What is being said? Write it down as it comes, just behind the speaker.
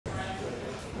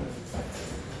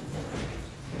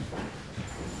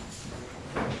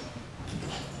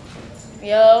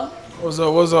Yo. What's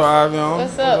up, Ivan?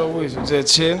 What's up? With you?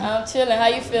 Just chilling? I'm chilling. How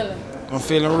you feeling? I'm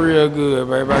feeling real good,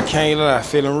 baby. I can't lie.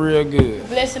 Feeling real good.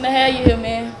 Blessing to have you here,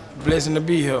 man. Blessing to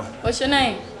be here. What's your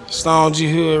name? G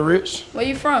HoodRich. Where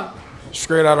you from?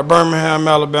 Straight out of Birmingham,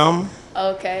 Alabama.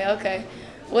 Okay.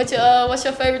 What's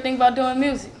your favorite thing about doing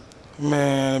music?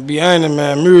 Man, to be honest,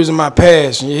 man, music is my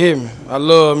passion, you hear me? I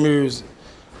love music.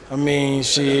 I mean,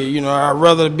 shit, you know, I'd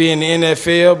rather be in the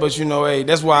NFL, but, you know, hey,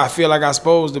 that's why I feel like I'm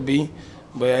supposed to be.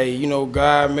 But, hey, you know,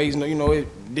 God makes, you know,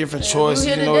 different choices.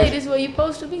 You here today, this is where you're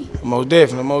supposed to be. Most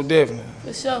definitely.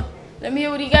 For sure. Let me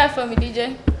hear what he got for me,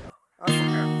 DJ.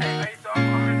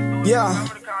 Yeah.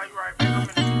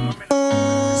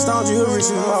 G HoodRich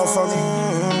in the motherfucker.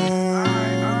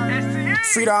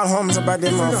 Free all homies about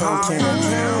that motherfucking king.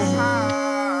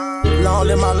 Long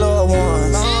live my loved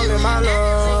ones.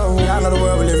 Y'all know the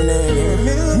world we living in.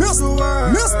 Mr.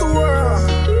 World.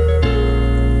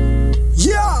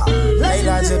 Yeah. Lately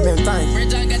I just been thinking.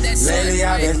 Lately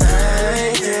I been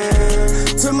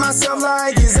thinking to myself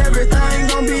like, is everything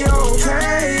gonna be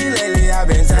okay? Lately I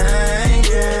been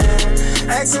thinking,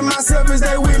 asking myself, is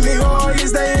they with me or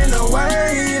is they in the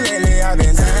way? Lately I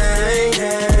been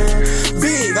thinking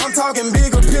big. I'm talking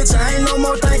bigger picture. Ain't no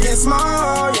more thinking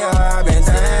small. Yeah, I been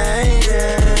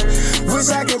thinking. Wish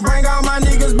I could bring all my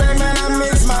niggas back, man. I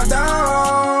miss my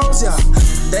dogs. Yeah,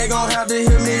 they gon' have to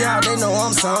hear me out. They know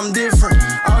I'm something different.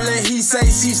 All that he say,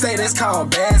 she say, that's called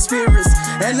bad spirits.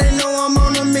 And they know I'm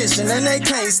on a mission, and they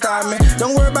can't stop me.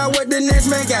 Don't worry about what the next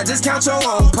man got, just count your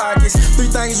own pockets. 3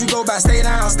 things you go by: stay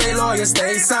down, stay loyal,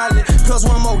 stay solid. Plus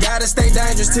one more, gotta stay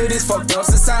dangerous to this fucked up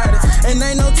society. And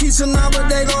ain't no teacher now, but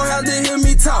they gon' have to hear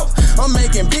me talk. I'm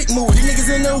making big moves, these niggas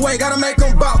in the way, gotta make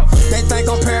them balk. They think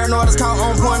I'm paranoid, it's called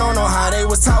on point, don't know how they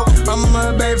was taught. I'm a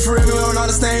mother, baby, for real, you don't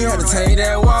understand, you had to take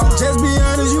that walk. Just be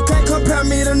honest, you can't compare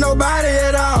me to nobody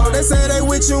at all. They say they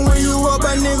with you when you up,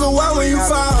 but nigga, why when you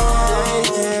fall?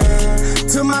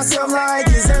 To myself like,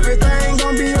 is everything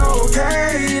gonna be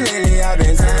okay? Lately I've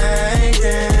been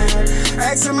thinking,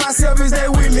 asking myself, is they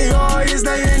with me or is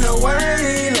they in the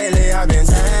way? Lately I've been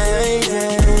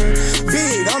thinking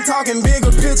big. I'm talking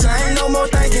bigger picture, ain't no more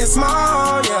thinking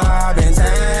small. Yeah, I've been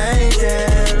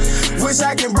thinking, wish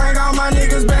I could bring all my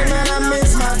niggas back, man. I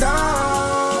miss my dogs.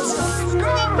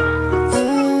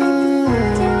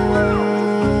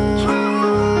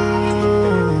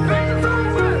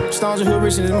 G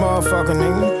HoodRich in this motherfucker,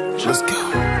 nigga. Let's go.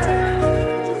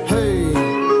 Hey.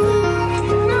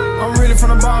 I'm really from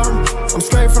the bottom. I'm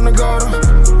straight from the gutter.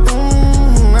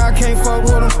 I can't fuck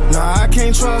with them. Nah, I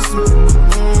can't trust them.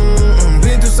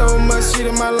 Been through so much shit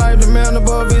in my life. The man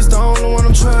above is the only one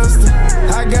I'm trusting.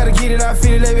 I gotta get it, I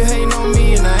feel it. They be hating on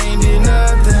me and I ain't did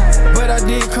nothing. But I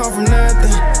did come from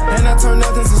nothing, and I turned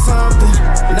nothing to something.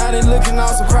 Now they looking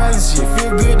all surprised and shit.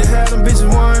 Feel good to have them bitches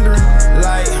wondering,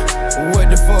 like, what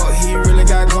the fuck he really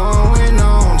got going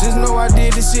on? Just know I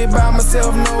did this shit by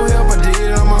myself, no help, I did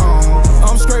it on my own.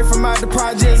 I'm straight from out the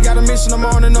projects, got a mission, I'm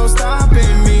on and no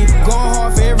stopping me. Going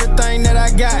hard for everything that I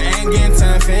got, ain't getting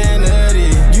time for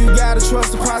vanity. You gotta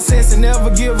trust the process and never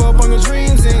give up on your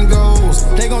dreams and goals.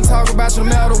 They gon' talk about you no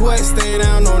matter what, stay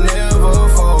down, don't never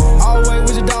fall. Always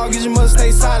with your dog, you must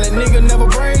stay silent, nigga, never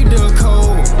break the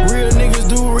code. Real niggas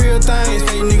do real things,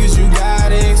 fake niggas you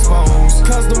gotta expose.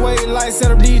 Cause the way life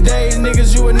set up these days,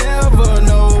 niggas you would never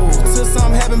know. Till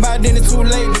something happen by then it's too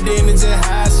late, but then it's just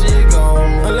how shit go.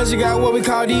 Unless you got what we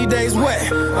call these days what?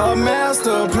 A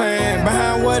master plan.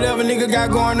 Behind whatever nigga got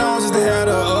going on, just to have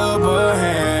the upper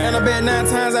hand. And I bet 9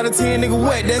 times out of 10 nigga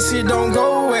what, that shit don't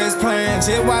go as planned.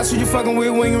 Just watch who you fucking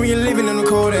with when you're living in the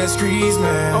cold ass streets,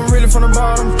 man. I'm really from the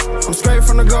bottom, I'm straight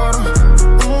from the gutter.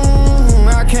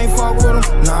 I can't fuck with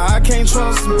them, nah, I can't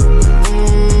trust them.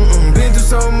 Been through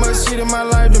so much shit in my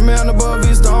life, the man above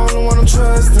is the only one I'm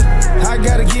trusting. I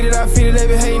gotta get it, I feel it, they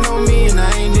be hating on me and I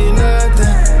ain't did nothing.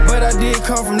 But I did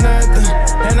come from nothing,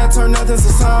 and I turned nothing to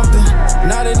something.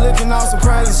 Now they looking all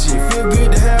surprised and shit. Feel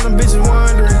good to have them bitches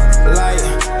wondering, like,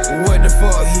 what the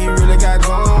fuck he really got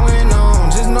going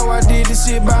on? Just know I did this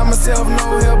shit by myself,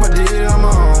 no help, I did it on my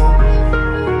own.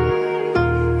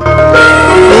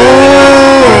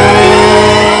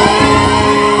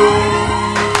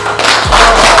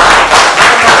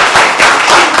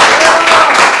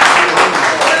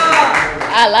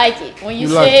 I like it. When you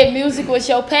said music was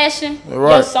your passion,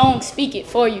 your song speak it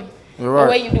for you. The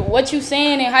way you do what you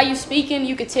saying and how you speaking,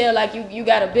 you could tell like you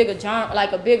got a bigger genre,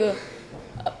 like a bigger.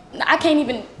 I can't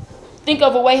even think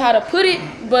of a way how to put it,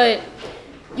 but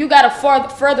you got a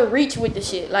further reach with the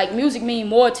shit. Like music mean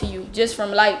more to you just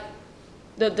from like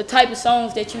the type of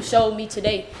songs that you showed me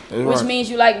today, which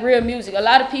means you like real music. A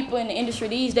lot of people in the industry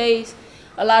these days,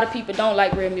 a lot of people don't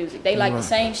like real music. They like the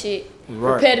same shit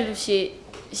repetitive shit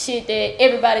that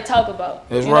everybody talk about.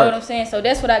 That's you know what I'm saying? So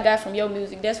that's what I got from your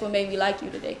music. That's what made me like you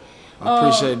today. I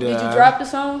appreciate that. Did you drop the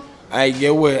song? Hey,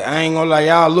 get what? I ain't gonna lie,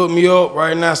 y'all look me up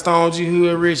right now. Stone G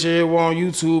HoodRich everywhere on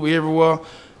YouTube, everywhere.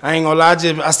 I ain't gonna lie,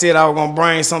 I said I was gonna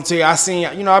bring something to you. I seen,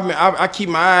 you know, I keep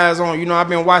my eyes on, you know, I've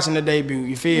been watching the debut.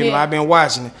 You feel me? I've been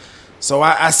watching it. So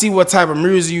I see what type of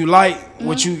music you like,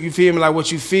 what you feel me, like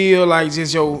what you feel, like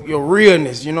just your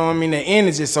realness, you know what I mean, the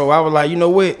energy. So I was like, you know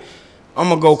what? I'm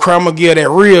gonna give her that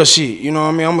real shit, you know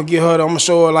what I mean? I'm gonna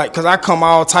show her, like, cause I come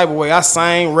all type of way. I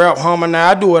sing, rap,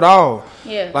 harmonize, I do it all.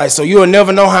 Yeah. Like, so you'll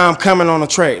never know how I'm coming on the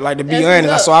track, like, to be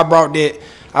honest. So I brought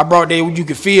that you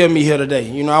could feel me here today.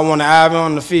 You know, I want the Ivy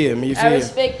on the field, me, you feel me? I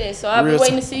respect that, so I'll be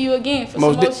waiting to see you again for some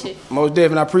more shit. Most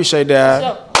definitely, I appreciate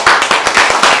that.